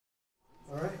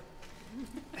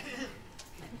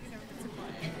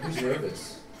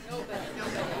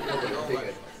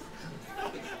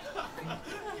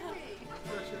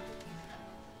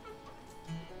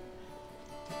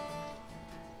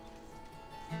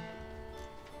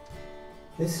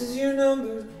This is your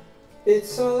number,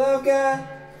 it's all I've got.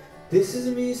 This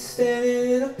is me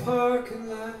standing in a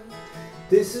parking lot.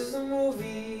 This is the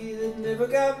movie that never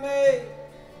got made.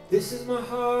 This is my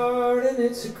heart and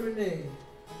it's a grenade.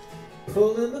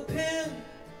 Pulling the pin,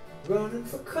 running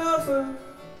for cover.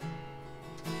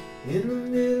 In the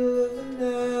middle of the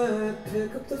night,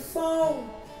 pick up the phone.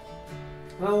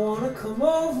 I wanna come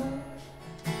over.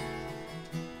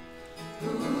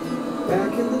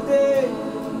 Back in the day,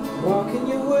 walking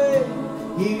your way,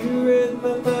 you read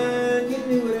my mind, you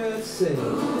knew what I'd say.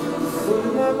 Foot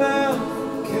in my mouth,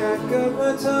 cat got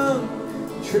my tongue,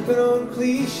 tripping on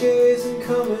cliches and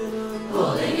coming on.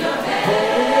 Holding your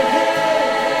head,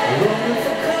 running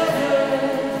for cover.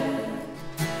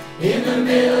 In the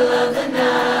middle of the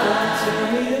night, Tell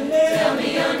me your name, tell me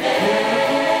your name.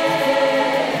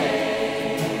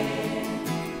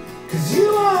 'cause you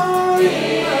are in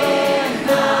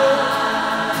my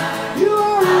heart. You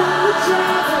are in the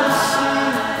driver's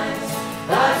seat.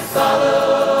 I follow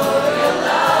your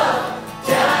love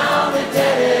down the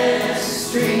dead-end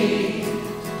street.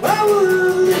 I would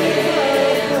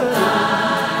live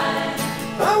like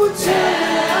I would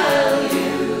tell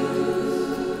you,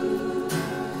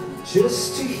 just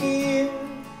to hear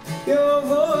your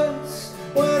voice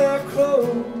when I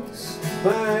close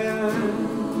my eyes.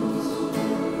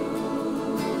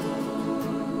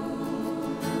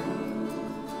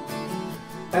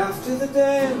 After the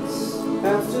dance,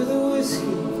 after the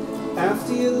whiskey,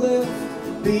 after you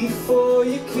left, before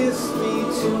you kissed me,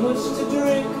 too much to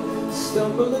drink,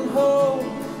 stumbling home,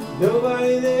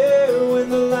 nobody there when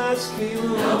the lights came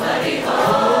on. Nobody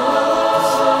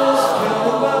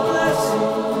Counting my blessings.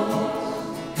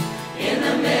 in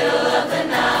the middle of the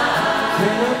night.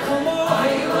 Can I come over? Are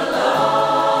you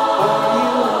alone? Are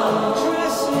you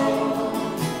undressing?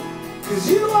 'Cause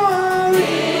you are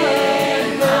in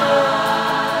my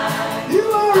mind. You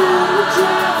are in the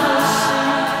driver's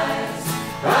seat.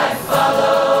 I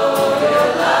follow your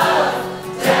love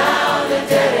down the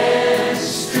dead-end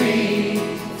street.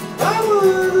 I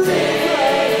would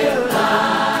live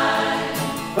like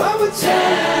I would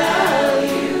tell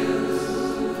you,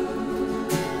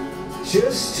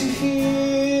 just to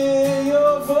hear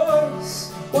your voice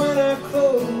when I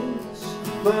close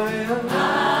my eyes.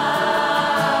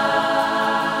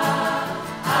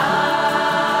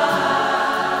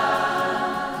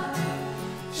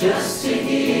 Just to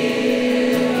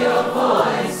hear your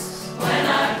voice when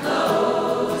I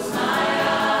close my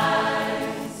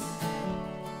eyes.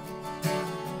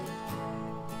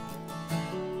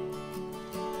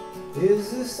 Is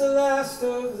this the last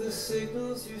of the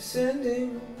signals you're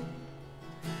sending?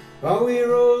 Are we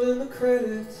rolling the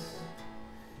credits?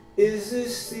 Is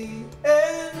this the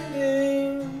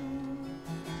ending?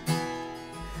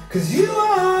 'Cause you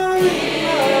are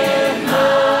in my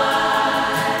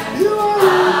mind. You are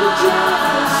in the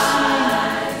driver's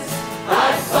seat. I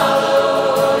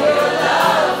follow your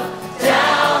love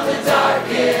down the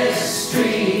darkest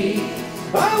street.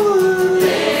 I would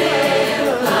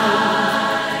live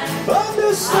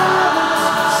under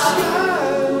silent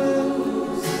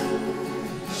skies,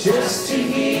 Just to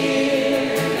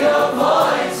hear your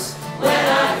voice when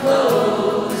I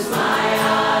close my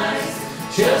eyes.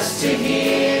 Just to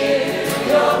hear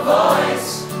your voice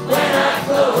when I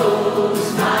close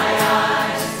my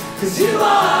eyes. 'Cause you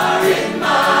are in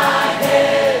my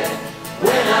head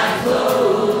when I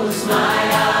close my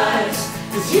eyes.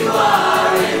 'Cause you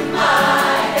are in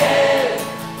my head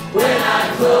when I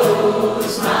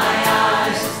close my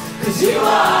eyes. 'Cause you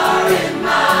are in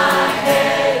my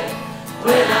head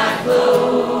when I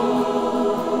close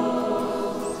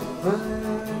my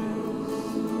eyes.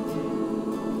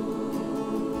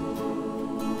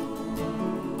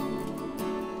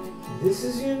 This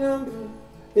is your number,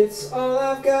 it's all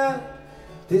I've got.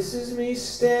 This is me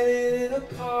standing in a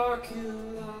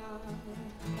parking lot.